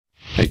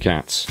Hey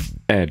cats,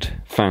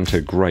 Ed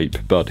Fanta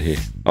Grape Bud here.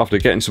 After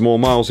getting some more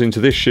miles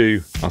into this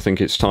shoe, I think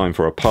it's time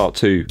for a part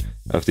 2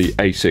 of the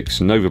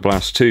ASICS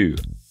NOVABLAST 2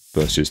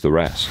 versus the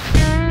rest.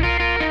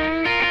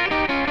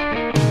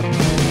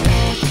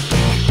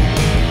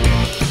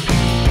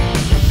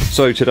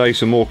 So today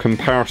some more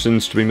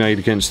comparisons to be made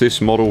against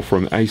this model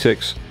from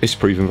ASICS. It's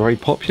proven very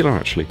popular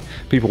actually.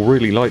 People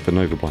really like the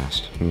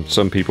NOVABLAST and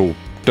some people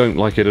don't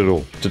like it at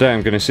all. Today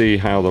I'm going to see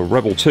how the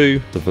Rebel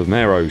 2, the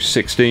Vomero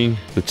 16,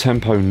 the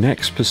Tempo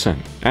Next Percent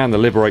and the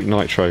Liberate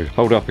Nitro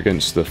hold up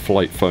against the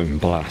Flight Foam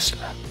Blaster.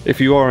 If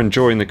you are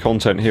enjoying the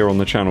content here on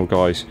the channel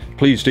guys,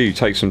 please do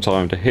take some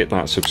time to hit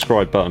that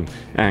subscribe button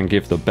and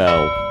give the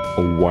bell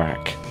a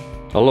whack,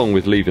 along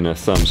with leaving a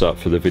thumbs up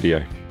for the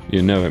video.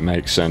 You know it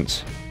makes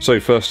sense. So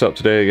first up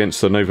today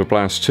against the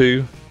NOVABLAST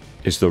 2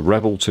 is the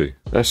Rebel 2.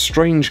 A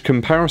strange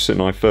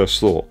comparison I first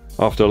thought,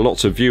 after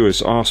lots of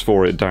viewers asked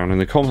for it down in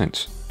the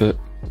comments. But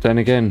then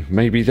again,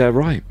 maybe they're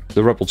right.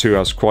 The Rebel 2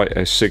 has quite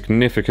a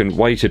significant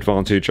weight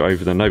advantage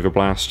over the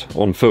NOVABLAST.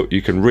 On foot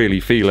you can really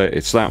feel it,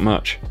 it's that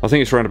much. I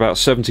think it's around about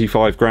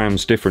 75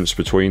 grams difference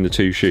between the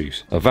two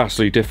shoes. A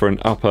vastly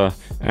different upper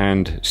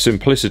and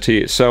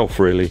simplicity itself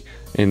really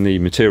in the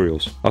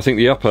materials. I think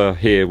the upper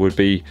here would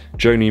be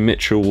Joni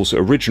Mitchell's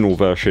original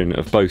version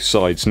of both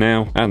sides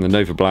now, and the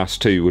NOVABLAST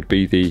 2 would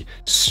be the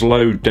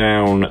slowed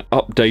down,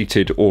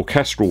 updated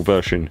orchestral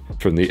version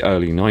from the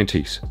early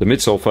 90s. The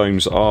midsole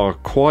foams are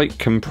quite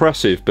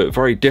compressive but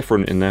very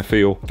different in their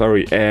feel,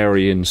 very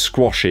airy and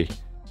squashy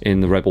in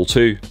the Rebel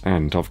 2,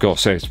 and I've got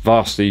to say it's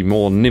vastly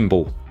more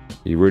nimble.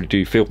 You really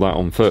do feel that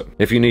on foot.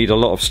 If you need a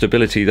lot of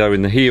stability though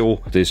in the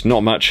heel, there's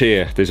not much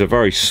here. There's a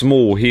very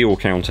small heel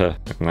counter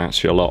and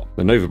that's your lot.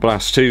 The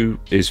NOVABLAST 2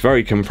 is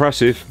very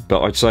compressive,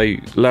 but I'd say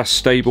less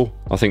stable.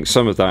 I think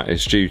some of that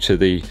is due to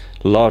the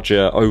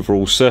larger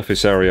overall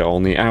surface area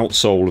on the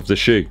outsole of the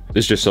shoe.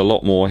 There's just a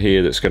lot more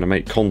here that's going to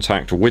make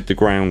contact with the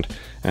ground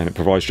and it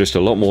provides just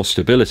a lot more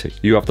stability.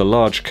 You have the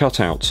large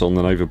cutouts on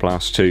the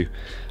NOVABLAST 2,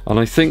 and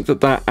I think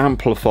that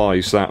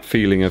amplifies that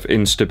feeling of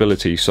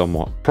instability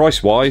somewhat.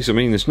 Price wise, I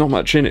mean there's not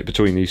much in it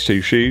between these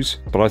two shoes,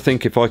 but I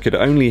think if I could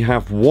only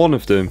have one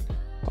of them,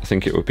 I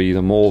think it would be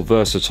the more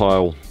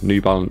versatile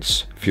New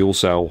Balance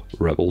FUELCELL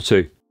Rebel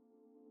 2.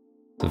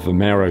 The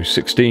Vomero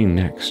 16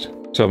 next.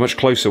 So a much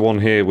closer one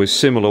here with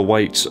similar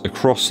weights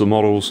across the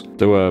models.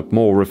 There were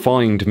more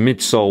refined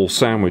midsole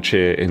sandwich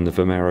here in the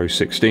Vomero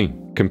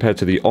 16, compared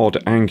to the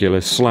odd angular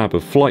slab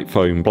of Flight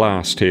Foam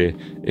Blast here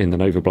in the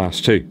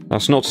NOVABLAST 2.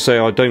 That's not to say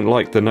I don't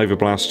like the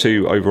NOVABLAST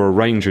 2 over a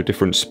range of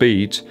different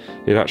speeds.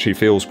 It actually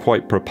feels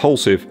quite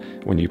propulsive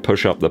when you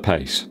push up the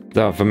pace.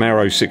 The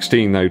Vomero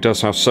 16 though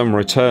does have some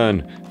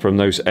return from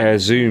those air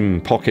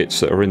zoom pockets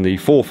that are in the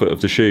forefoot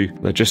of the shoe.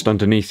 They're just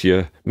underneath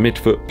your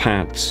midfoot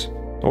pads.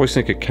 I always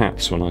think of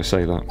cats when I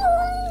say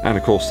that. And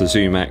of course the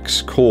Zoom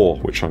X core,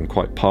 which I'm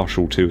quite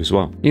partial to as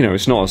well. You know,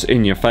 it's not as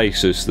in your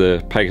face as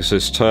the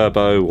Pegasus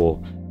Turbo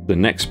or the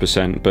Next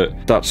Percent, but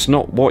that's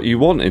not what you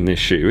want in this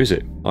shoe, is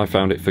it? I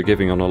found it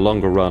forgiving on a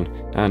longer run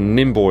and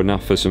nimble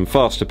enough for some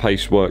faster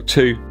paced work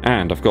too,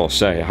 and I've got to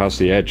say it has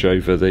the edge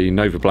over the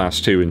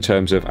NOVABLAST 2 in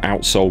terms of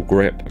outsole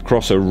grip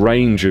across a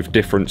range of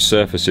different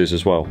surfaces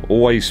as well.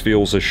 Always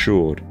feels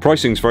assured.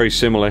 Pricing's very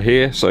similar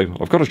here, so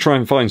I've got to try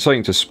and find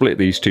something to split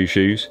these two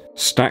shoes.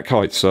 Stack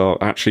heights are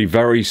actually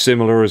very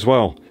similar as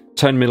well.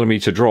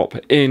 10mm drop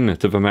in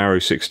the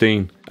Vomero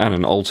 16 and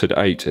an altered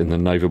 8 in the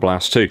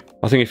NOVABLAST 2.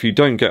 I think if you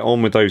don't get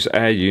on with those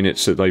air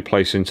units that they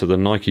place into the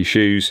Nike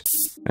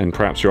shoes, and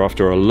perhaps you're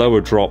after a lower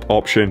drop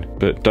option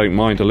but don't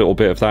mind a little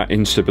bit of that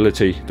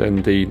instability,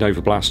 then the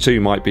NOVABLAST 2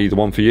 might be the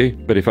one for you.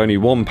 But if only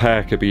one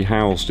pair could be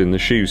housed in the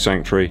shoe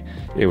sanctuary,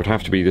 it would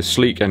have to be the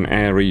sleek and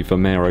airy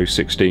Vomero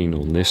 16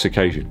 on this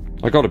occasion.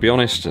 I gotta be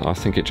honest, I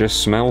think it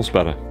just smells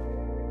better.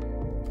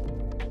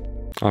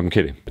 I'm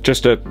kidding.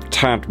 Just a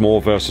tad more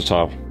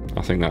versatile.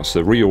 I think that's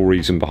the real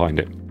reason behind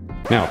it.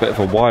 Now, a bit of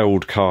a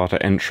wild card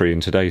entry in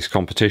today's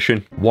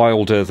competition.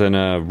 Wilder than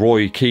a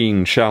Roy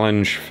Keane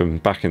challenge from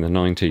back in the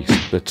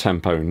 90s. The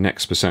Tempo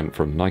Next Percent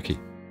from Nike.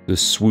 The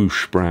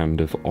swoosh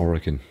brand of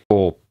Oregon.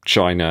 Or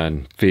China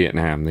and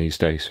Vietnam these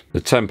days.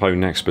 The Tempo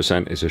Next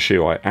Percent is a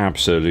shoe I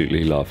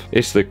absolutely love.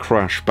 It's the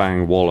crash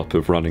bang wallop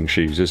of running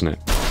shoes, isn't it?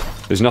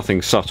 There's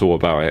nothing subtle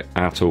about it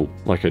at all.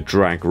 Like a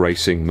drag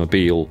racing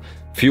mobile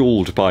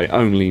fueled by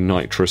only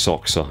nitrous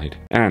oxide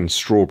and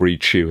strawberry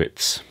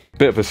chewits.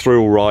 Bit of a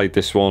thrill ride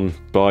this one,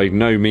 by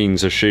no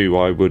means a shoe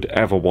I would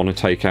ever want to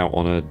take out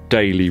on a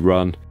daily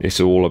run. It's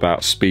all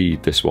about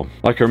speed, this one.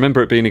 I can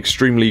remember it being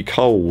extremely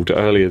cold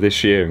earlier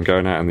this year and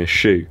going out in this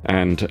shoe,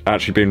 and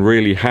actually being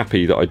really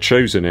happy that I'd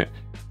chosen it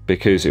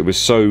because it was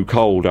so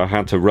cold I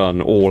had to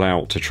run all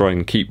out to try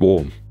and keep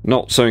warm.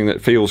 Not something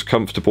that feels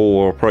comfortable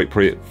or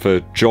appropriate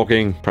for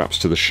jogging, perhaps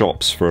to the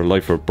shops for a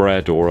loaf of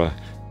bread or a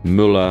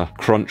Muller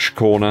crunch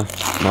corner.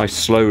 Nice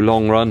slow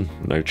long run,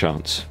 no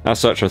chance. As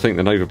such, I think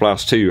the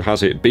NOVABLAST 2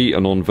 has it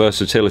beaten on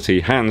versatility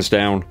hands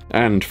down,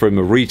 and from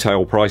a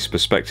retail price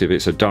perspective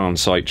it's a darn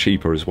sight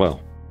cheaper as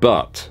well.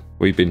 But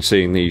we've been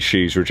seeing these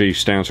shoes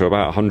reduced down to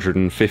about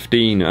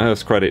 115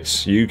 Earth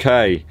credits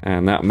UK,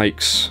 and that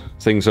makes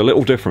things a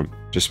little different.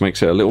 Just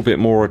makes it a little bit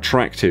more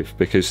attractive,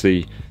 because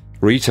the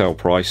retail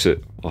price at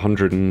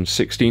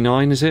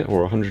 169, is it,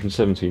 or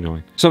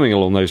 179, something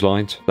along those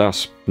lines,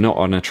 that's not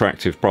an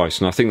attractive price,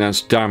 and I think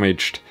that's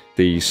damaged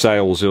the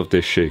sales of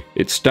this shoe.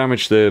 It's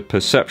damaged the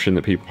perception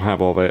that people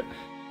have of it.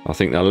 I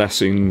think they're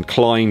less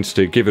inclined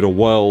to give it a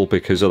whirl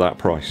because of that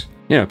price.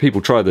 Yeah,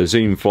 people try the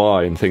Zoom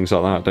Fly and things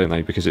like that, don't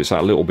they, because it's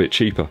that little bit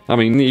cheaper. I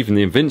mean, even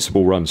the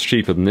Invincible run's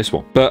cheaper than this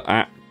one, but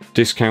at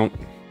discount,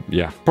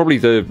 yeah. Probably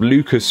the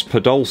Lucas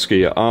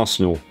Podolski at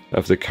Arsenal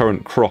of the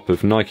current crop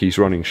of Nike's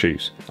running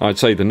shoes. I'd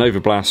say the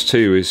NOVABLAST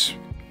 2 is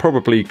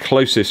probably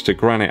closest to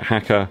Granite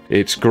Hacker.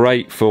 It's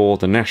great for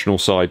the national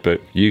side,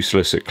 but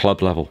useless at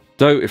club level.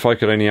 Though, if I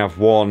could only have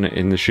one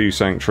in the shoe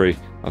sanctuary,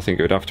 I think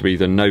it would have to be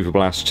the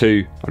NOVABLAST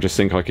 2. I just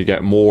think I could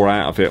get more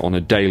out of it on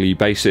a daily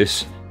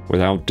basis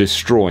without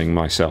destroying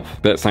myself.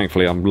 But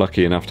thankfully I'm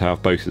lucky enough to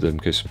have both of them,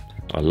 because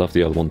I love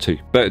the other one too.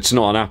 But it's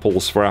not an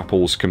apples for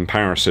apples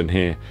comparison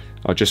here.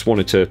 I just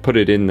wanted to put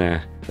it in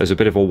there as a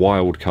bit of a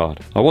wild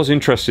card. I was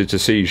interested to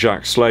see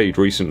Jacques Slade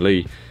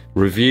recently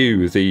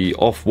review the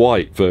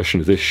off-white version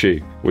of this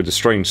shoe with the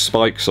strange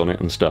spikes on it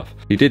and stuff.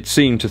 He did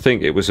seem to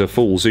think it was a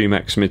full Zoom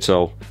X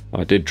midsole.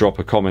 I did drop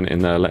a comment in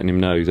there letting him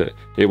know that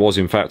it was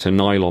in fact a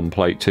nylon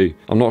plate too.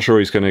 I'm not sure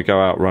he's going to go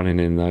out running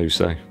in those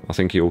though. I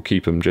think he'll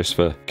keep them just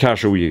for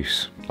casual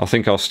use. I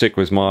think I'll stick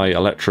with my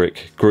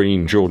electric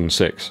green Jordan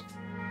 6.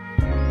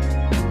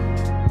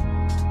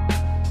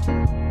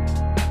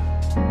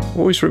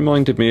 Always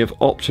reminded me of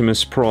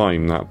Optimus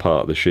Prime, that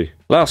part of the shoe.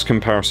 Last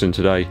comparison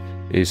today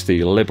is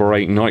the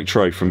LIBERATE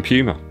NITRO from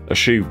PUMA, a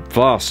shoe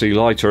vastly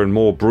lighter and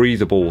more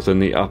breathable than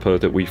the upper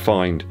that we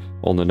find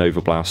on the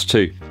NOVABLAST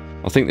 2.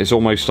 I think there's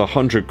almost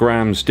 100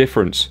 grams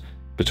difference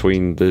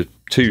between the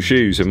two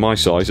shoes in my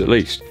size at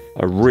least.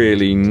 A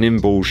really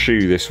nimble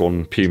shoe this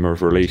one PUMA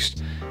have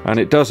released, and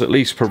it does at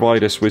least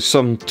provide us with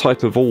some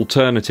type of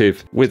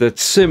alternative with a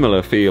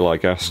similar feel, I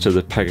guess, to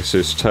the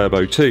Pegasus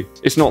Turbo 2.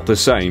 It's not the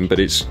same, but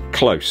it's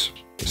close.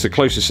 It's the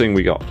closest thing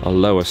we got. A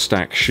lower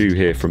stack shoe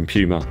here from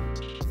PUMA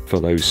for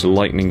those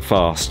lightning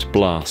fast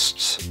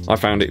blasts. I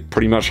found it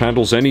pretty much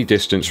handles any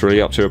distance really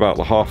up to about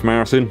the half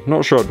marathon.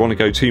 Not sure I'd want to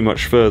go too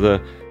much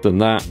further than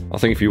that. I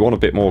think if you want a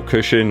bit more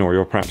cushion, or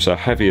you're perhaps a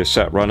heavier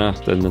set runner,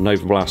 then the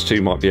NOVABLAST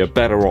 2 might be a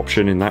better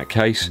option in that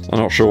case. I'm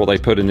not sure what they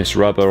put in this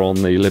rubber on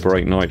the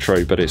LIBERATE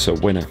NITRO, but it's a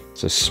winner.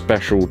 It's a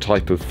special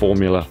type of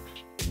formula.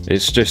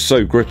 It's just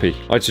so grippy.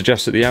 I'd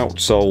suggest that the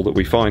outsole that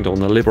we find on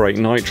the LIBERATE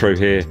NITRO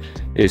here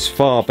is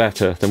far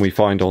better than we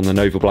find on the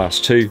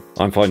NOVABLAST 2.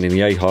 I'm finding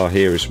the AHA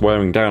here is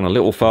wearing down a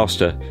little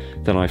faster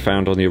than I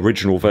found on the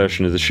original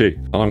version of the shoe.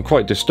 And I'm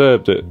quite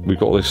disturbed that we've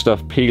got this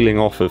stuff peeling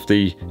off of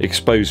the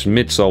exposed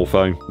midsole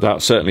foam.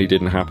 That certainly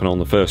didn't happen on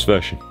the first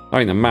version. I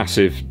think the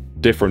massive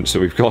difference that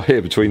we've got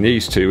here between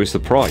these two is the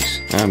price,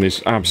 and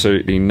there's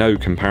absolutely no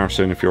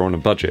comparison if you're on a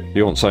budget. If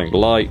you want something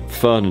light,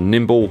 fun and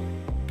nimble,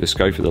 just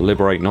go for the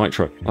LIBERATE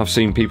NITRO. I've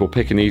seen people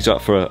picking these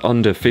up for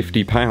under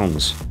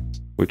 £50,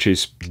 which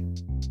is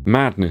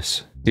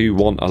madness. Who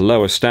want a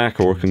lower stack,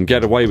 or can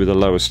get away with a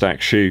lower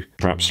stack shoe,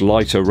 perhaps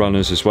lighter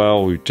runners as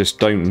well, who just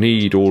don't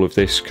need all of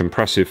this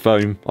compressive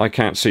foam. I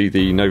can't see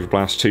the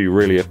NOVABLAST 2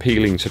 really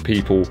appealing to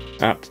people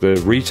at the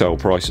retail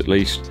price at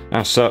least.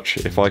 As such,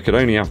 if I could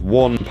only have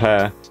one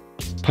pair,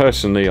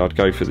 personally I'd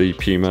go for the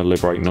PUMA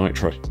LIBERATE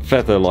NITRO.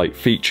 Feather-like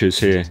features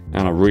here,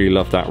 and I really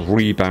love that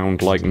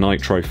rebound-like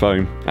nitro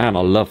foam, and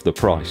I love the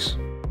price.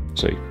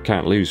 So you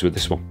can't lose with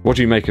this one. What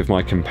do you make of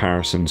my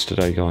comparisons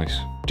today, guys?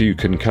 Do you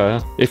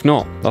concur? If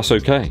not, that's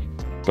okay.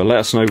 But let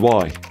us know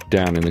why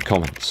down in the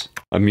comments.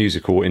 A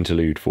musical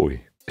interlude for you.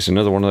 It's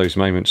another one of those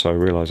moments I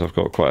realise I've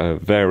got quite a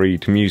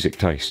varied music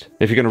taste.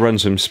 If you're going to run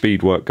some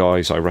speed work,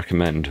 guys, I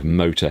recommend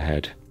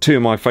Motorhead. Two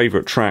of my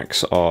favourite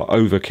tracks are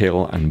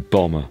Overkill and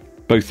Bomber.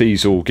 Both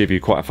these will give you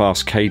quite a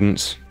fast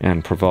cadence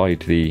and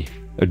provide the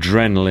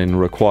adrenaline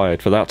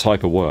required for that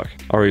type of work.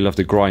 I really love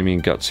the grimy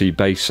and gutsy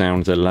bass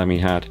sound that Lemmy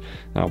had.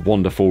 That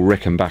wonderful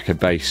Rickenbacker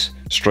bass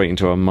straight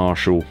into a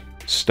Marshall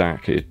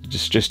stack.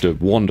 It's just a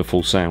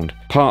wonderful sound.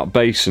 Part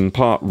bass and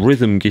part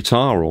rhythm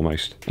guitar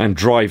almost. And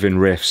driving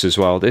riffs as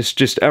well. There's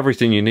just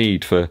everything you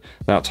need for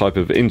that type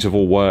of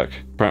interval work.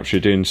 Perhaps you're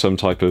doing some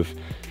type of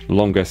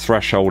longer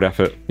threshold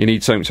effort. You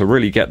need something to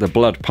really get the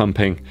blood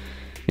pumping.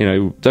 You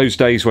know, those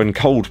days when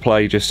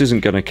Coldplay just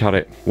isn't going to cut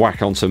it,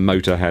 whack on some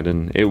Motorhead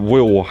and it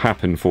will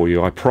happen for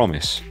you, I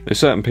promise. There's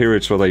certain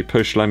periods where they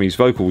push Lemmy's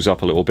vocals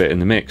up a little bit in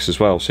the mix as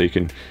well, so you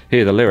can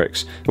hear the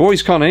lyrics. They're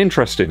always kind of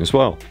interesting as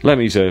well.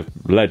 Lemmy's a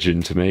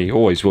legend to me,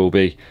 always will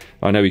be.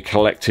 I know he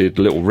collected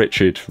Little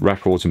Richard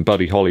records and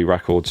Buddy Holly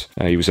records.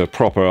 He was a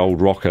proper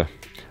old rocker.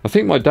 I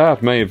think my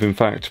dad may have in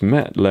fact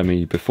met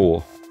Lemmy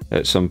before.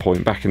 At some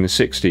point back in the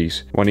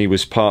 60s when he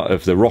was part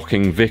of the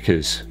Rocking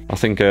Vickers. I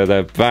think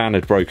their van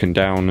had broken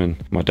down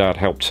and my dad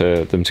helped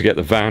them to get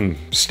the van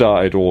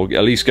started, or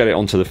at least get it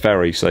onto the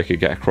ferry so they could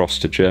get across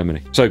to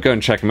Germany. So go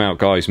and check them out,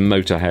 guys.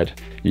 Motorhead.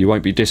 You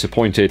won't be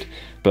disappointed,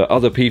 but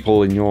other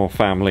people in your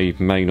family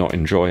may not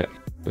enjoy it.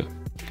 But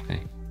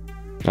hey,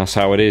 that's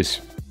how it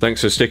is.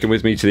 Thanks for sticking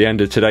with me to the end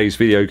of today's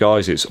video,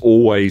 guys. It's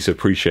always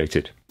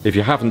appreciated. If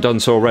you haven't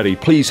done so already,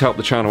 please help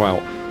the channel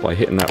out by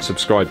hitting that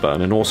subscribe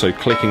button and also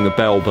clicking the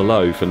bell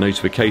below for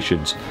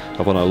notifications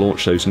of when I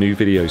launch those new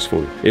videos for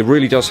you. It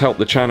really does help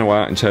the channel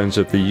out in terms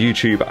of the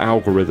YouTube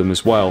algorithm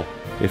as well,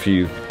 if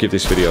you give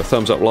this video a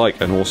thumbs up like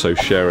and also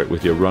share it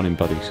with your running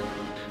buddies.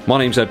 My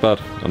name's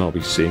EDDBUD, and I'll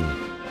be seeing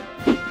you.